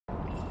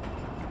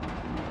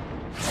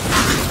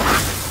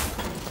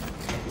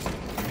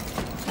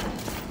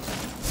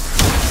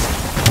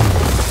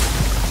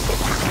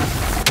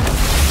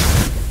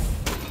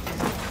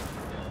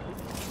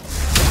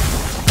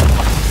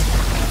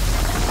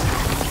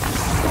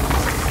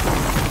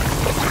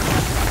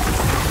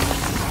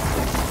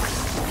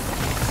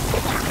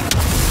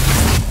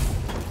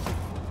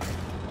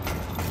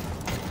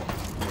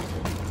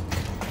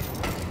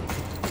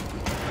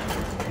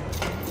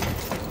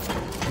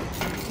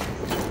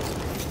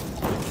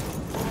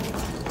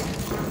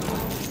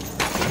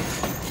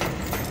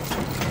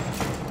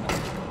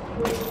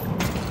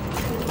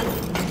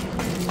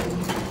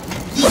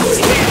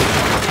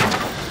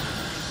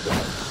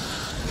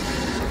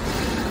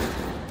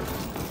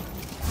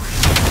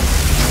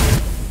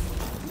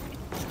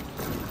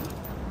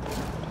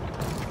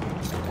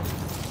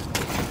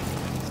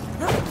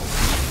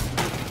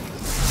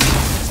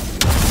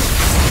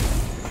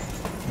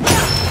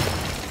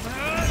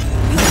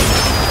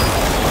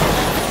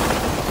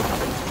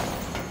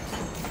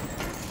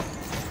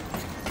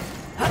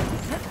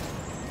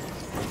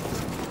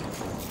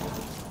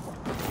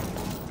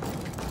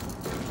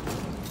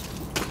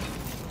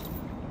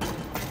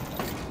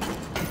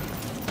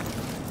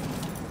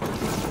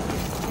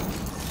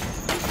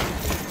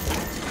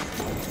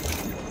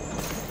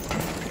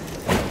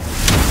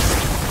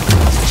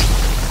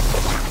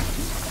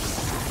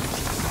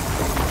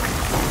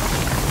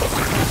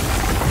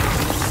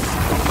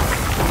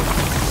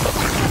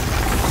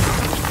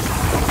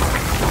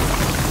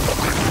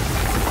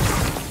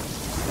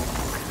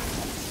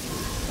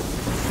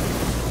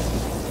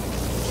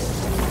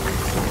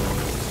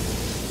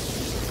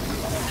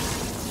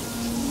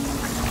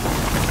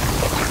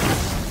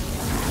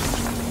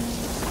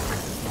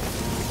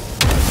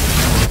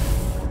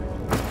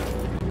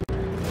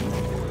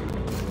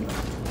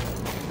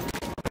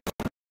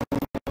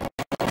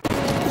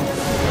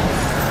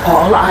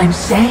All I'm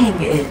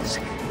saying is,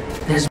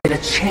 there's been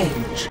a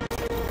change.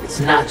 It's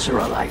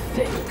natural, I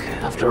think,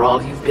 after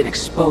all you've been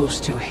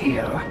exposed to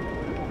here.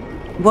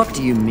 What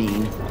do you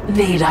mean?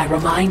 Need I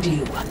remind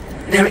you,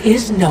 there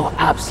is no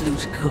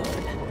absolute good,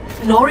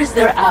 nor is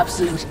there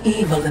absolute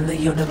evil in the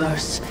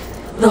universe.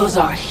 Those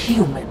are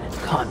human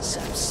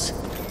concepts.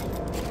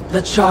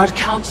 The Charred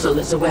Council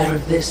is aware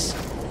of this.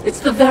 It's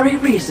the very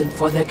reason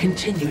for their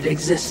continued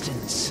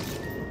existence.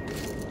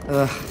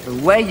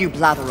 The way you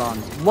blather on.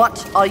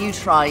 What are you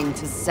trying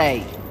to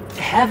say?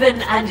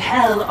 Heaven and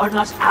hell are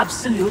not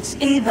absolutes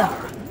either.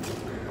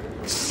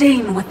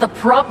 Seen with the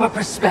proper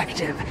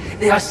perspective,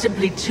 they are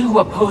simply two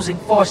opposing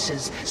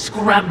forces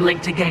scrambling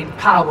to gain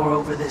power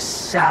over this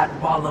sad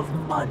wall of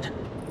mud.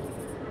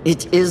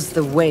 It is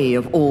the way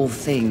of all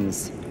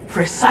things.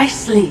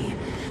 Precisely.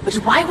 But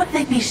why would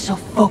they be so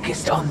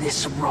focused on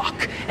this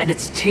rock and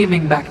its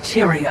teeming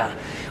bacteria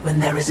when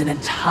there is an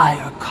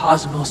entire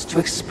cosmos to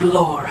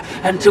explore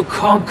and to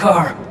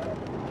conquer?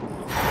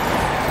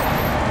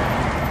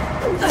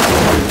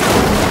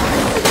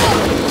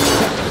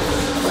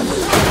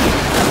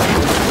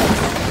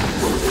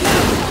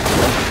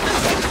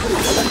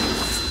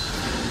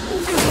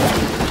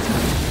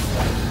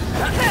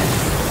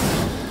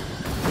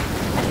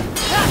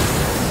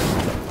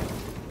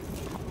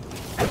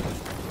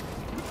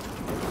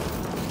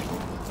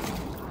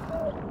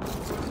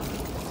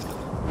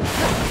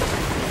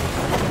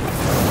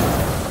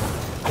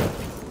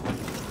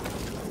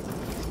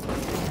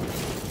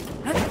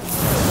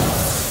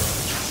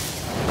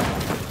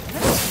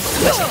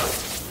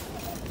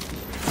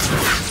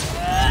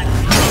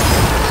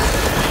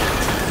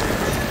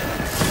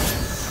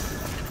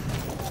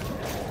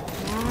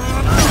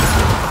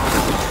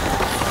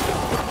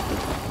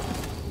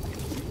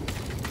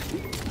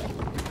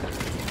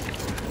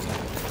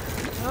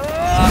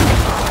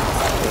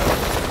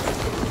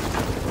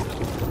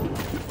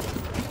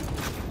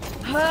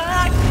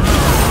 Ah!